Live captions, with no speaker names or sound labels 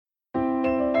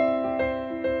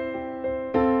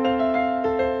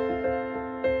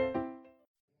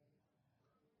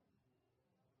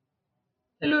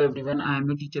Hello everyone, I am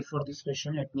your teacher for this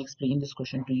question. Let me explain this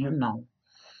question to you now.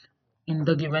 In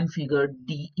the given figure,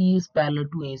 DE is parallel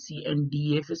to AC and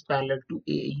DF is parallel to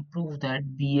AE. Prove that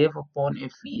BF upon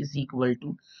FE is equal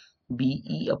to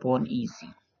BE upon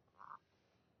EC.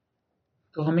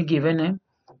 तो हमें given है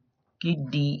कि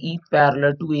DE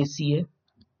parallel to AC है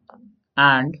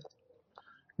and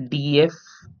DF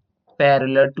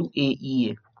parallel to AE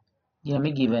है. ये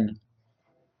हमें given है.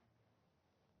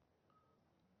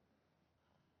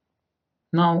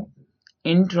 Now,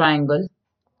 in triangle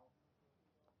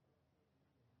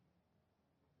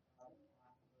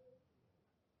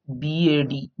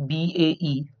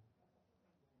BAE,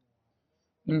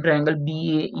 in triangle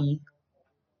BAE,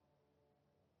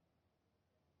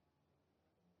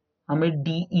 हमें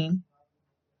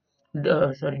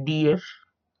DF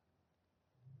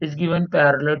is given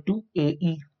parallel to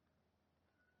AE.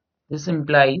 This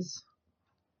implies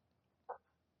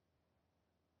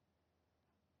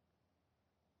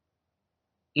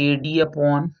AD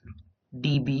upon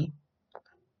DB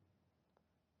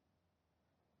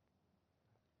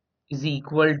is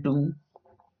equal to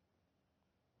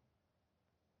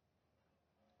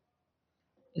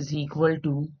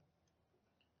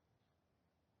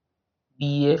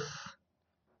BF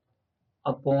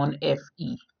upon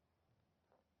FE.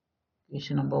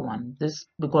 Equation number 1. This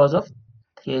because of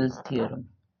Thales theorem.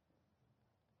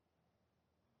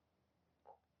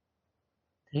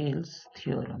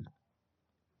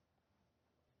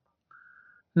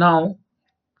 Now,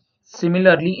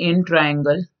 similarly in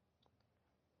triangle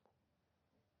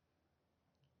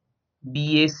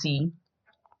BAC,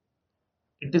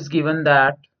 it is given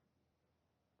that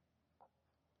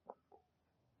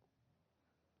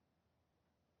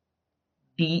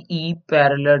DE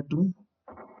parallel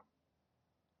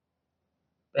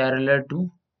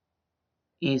to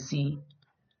AC.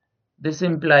 This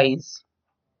implies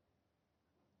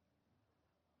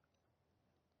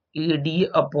AD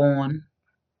upon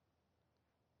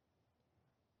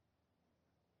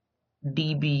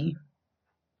DB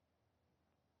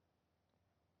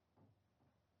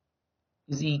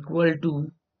is equal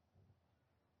to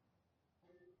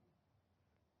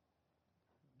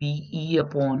BE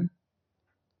upon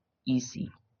EC.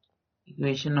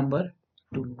 Equation number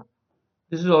 2.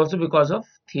 This is also because of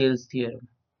Thales theorem.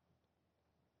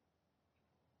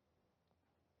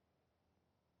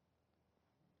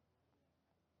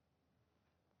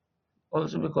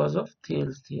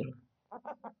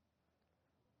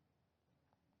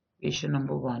 Equation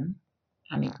number 1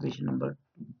 and equation number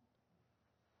 2.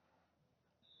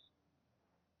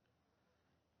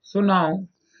 So now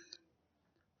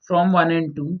from 1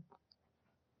 and 2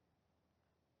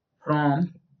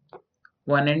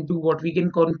 what we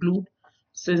can conclude,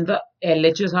 since the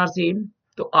LHS are same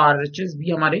तो RHS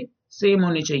भी हमारे same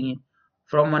होने चाहिए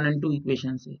from 1 and 2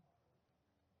 equation से.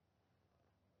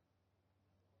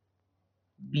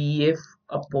 BF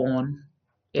upon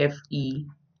FE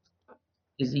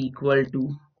is equal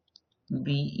to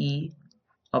BE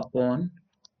upon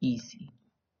EC.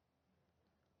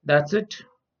 That's it.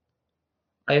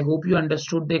 I hope you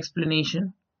understood the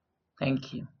explanation.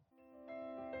 Thank you.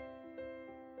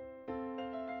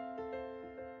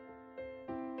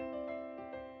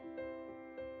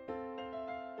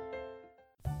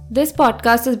 This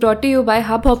podcast is brought to you bye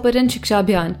hub hopper and शिक्षा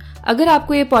अभियान. अगर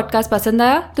आपको ये podcast पसंद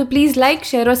आया तो please like,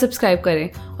 share और subscribe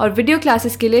करें और वीडियो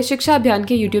क्लासेस के लिए शिक्षा अभियान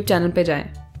के यूट्यूब चैनल पर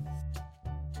जाएं.